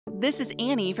This is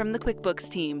Annie from the QuickBooks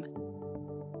team.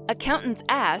 Accountants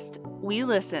asked, we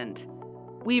listened.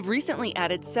 We've recently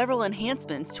added several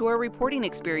enhancements to our reporting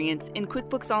experience in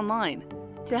QuickBooks Online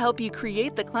to help you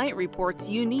create the client reports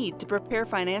you need to prepare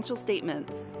financial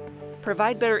statements,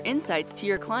 provide better insights to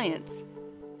your clients,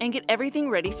 and get everything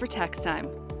ready for tax time.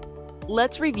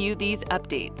 Let's review these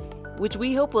updates, which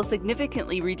we hope will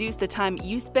significantly reduce the time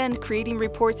you spend creating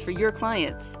reports for your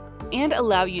clients and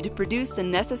allow you to produce the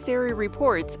necessary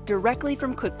reports directly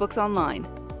from QuickBooks Online.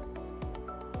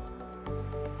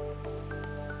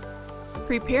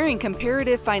 Preparing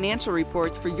comparative financial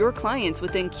reports for your clients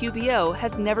within QBO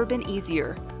has never been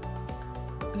easier.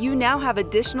 You now have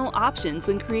additional options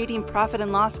when creating profit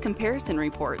and loss comparison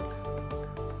reports.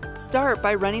 Start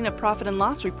by running a profit and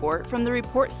loss report from the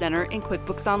Report Center in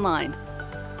QuickBooks Online.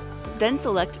 Then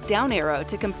select down arrow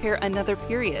to compare another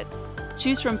period.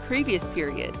 Choose from previous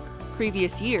period,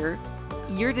 previous year,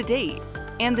 year to date,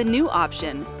 and the new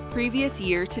option, previous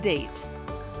year to date.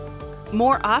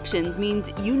 More options means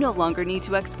you no longer need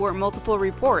to export multiple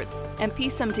reports and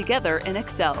piece them together in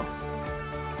Excel.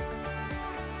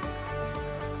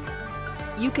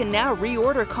 You can now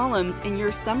reorder columns in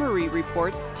your summary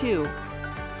reports too.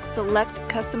 Select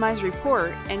Customize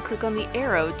Report and click on the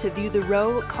arrow to view the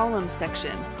row column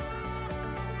section.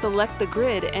 Select the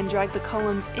grid and drag the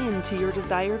columns into your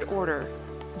desired order.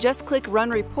 Just click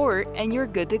Run Report and you're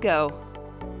good to go.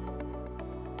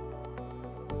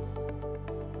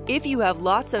 If you have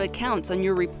lots of accounts on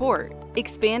your report,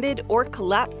 expanded or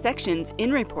collapsed sections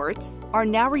in reports are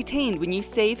now retained when you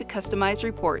save customized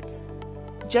reports.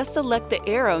 Just select the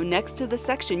arrow next to the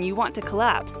section you want to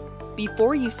collapse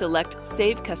before you select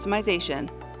Save Customization.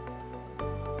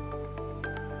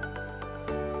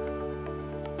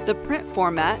 The print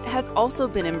format has also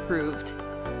been improved.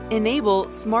 Enable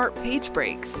Smart Page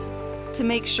Breaks to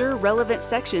make sure relevant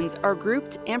sections are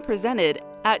grouped and presented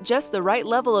at just the right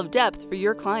level of depth for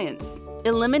your clients,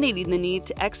 eliminating the need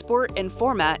to export and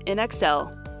format in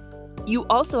Excel. You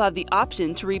also have the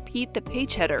option to repeat the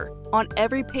page header on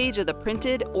every page of the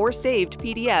printed or saved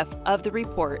PDF of the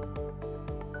report.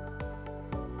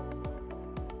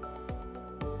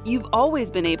 You've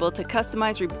always been able to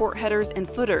customize report headers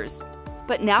and footers,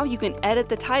 but now you can edit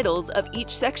the titles of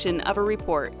each section of a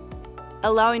report,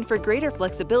 allowing for greater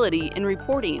flexibility in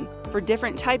reporting for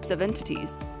different types of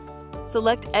entities.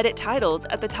 Select Edit Titles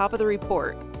at the top of the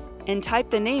report and type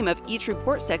the name of each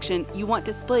report section you want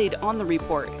displayed on the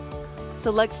report.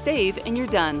 Select Save and you're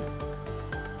done.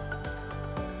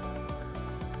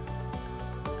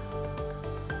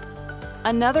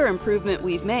 Another improvement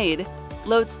we've made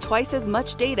loads twice as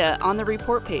much data on the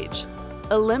report page,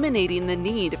 eliminating the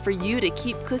need for you to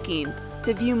keep clicking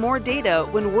to view more data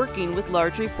when working with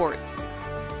large reports.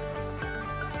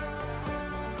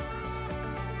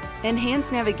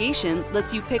 Enhanced navigation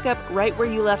lets you pick up right where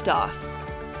you left off,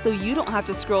 so you don't have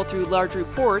to scroll through large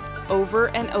reports over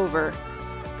and over.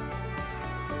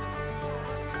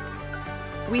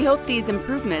 We hope these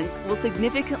improvements will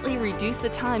significantly reduce the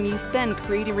time you spend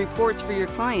creating reports for your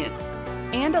clients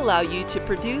and allow you to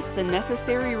produce the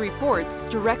necessary reports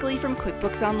directly from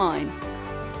QuickBooks Online.